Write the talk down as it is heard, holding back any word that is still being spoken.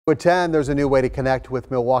At 10, there's a new way to connect with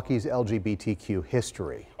Milwaukee's LGBTQ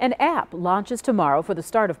history. An app launches tomorrow for the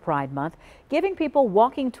start of Pride Month, giving people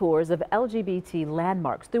walking tours of LGBT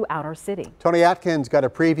landmarks throughout our city. Tony Atkins got a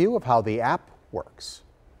preview of how the app works.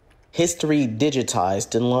 History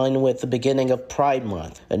digitized in line with the beginning of Pride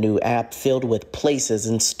Month, a new app filled with places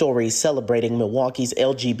and stories celebrating Milwaukee's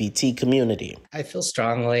LGBT community. I feel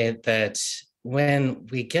strongly that when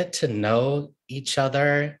we get to know each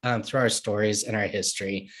other through our stories and our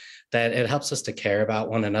history, that it helps us to care about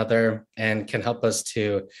one another and can help us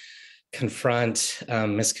to confront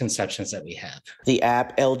misconceptions that we have. The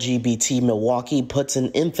app LGBT milWALKee puts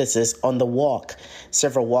an emphasis on the walk.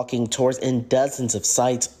 Several walking tours in dozens of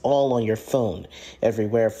sites, all on your phone,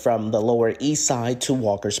 everywhere from the Lower East Side to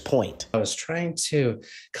Walker's Point. I was trying to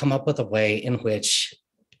come up with a way in which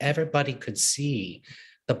everybody could see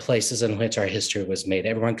the places in which our history was made.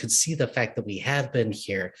 Everyone could see the fact that we have been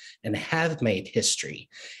here and have made history,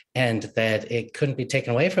 and that it couldn't be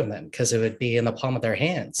taken away from them because it would be in the palm of their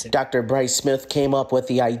hands. Dr. Bryce Smith came up with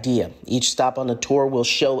the idea. Each stop on the tour will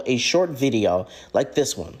show a short video like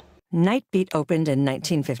this one. Nightbeat opened in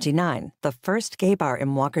 1959, the first gay bar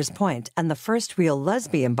in Walker's Point and the first real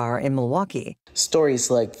lesbian bar in Milwaukee. Stories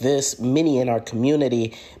like this, many in our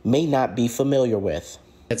community may not be familiar with.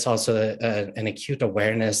 It's also an acute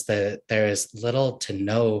awareness that there is little to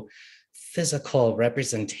no physical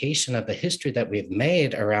representation of the history that we've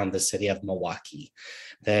made around the city of Milwaukee,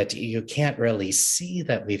 that you can't really see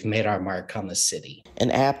that we've made our mark on the city. An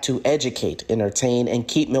app to educate, entertain, and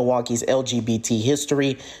keep Milwaukee's LGBT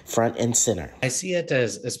history front and center. I see it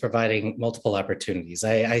as providing multiple opportunities.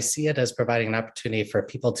 I see it as providing an opportunity for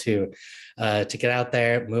people to get out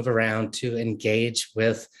there, move around, to engage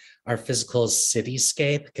with our physical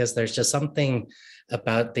cityscape, because there's just something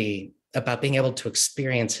about being able to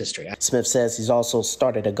experience history. Smith says he's also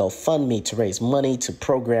started a GoFundMe to raise money to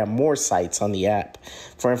program more sites on the app.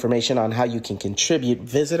 For information on how you can contribute,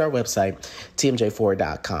 visit our website,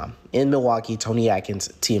 TMJ4.com. In Milwaukee, Tony Atkins,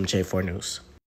 TMJ4 News.